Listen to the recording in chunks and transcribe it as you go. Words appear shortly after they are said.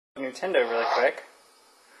Newtendo really quick.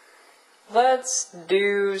 Let's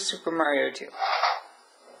do Super Mario 2.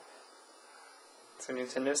 So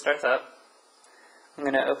Newtendo starts up. I'm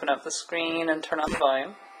going to open up the screen and turn on the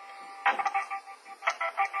volume.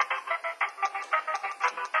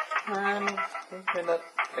 And hear that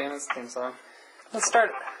famous theme song. Let's start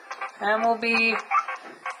it. And we'll be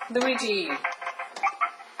Luigi.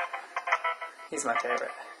 He's my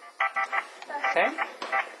favorite. Okay?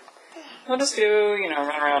 We'll just do,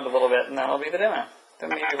 run around a little bit, and that'll be the demo. Then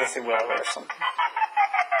maybe we'll see Will or something.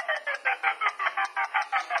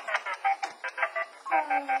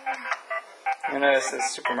 You notice that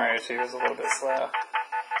Super Mario 2 is a little bit slow.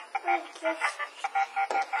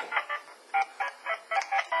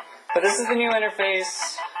 But this is the new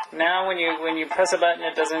interface. Now when you press a button,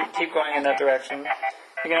 it doesn't keep going in that direction.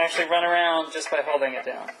 You can actually run around just by holding it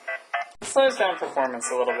down. It slows down performance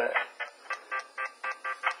a little bit.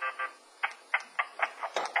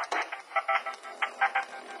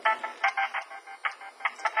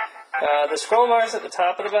 The scroll bars at the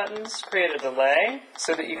top of the buttons create a delay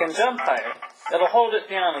so that you can jump higher. It'll hold it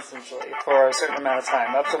down, essentially, for a certain amount of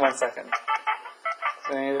time, up to 1 second.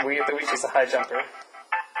 So Luigi's a high jumper.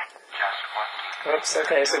 Oops,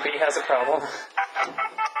 okay, so B has a problem.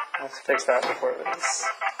 I'll have to fix that before it releases.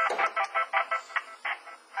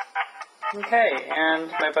 Okay, and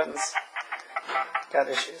my buttons got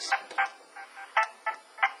issues.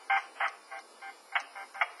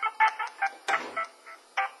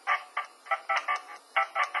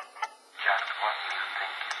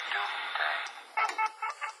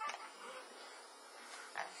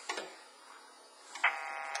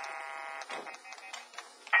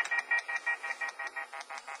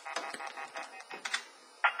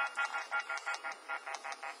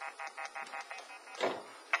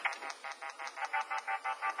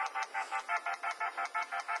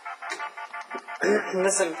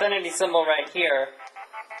 This infinity symbol right here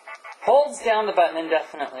holds down the button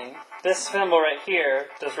indefinitely. This symbol right here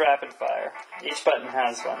does rapid fire. Each button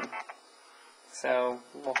has one. So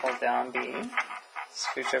we'll hold down B,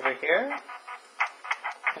 scooch over here,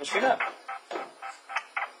 and shoot up.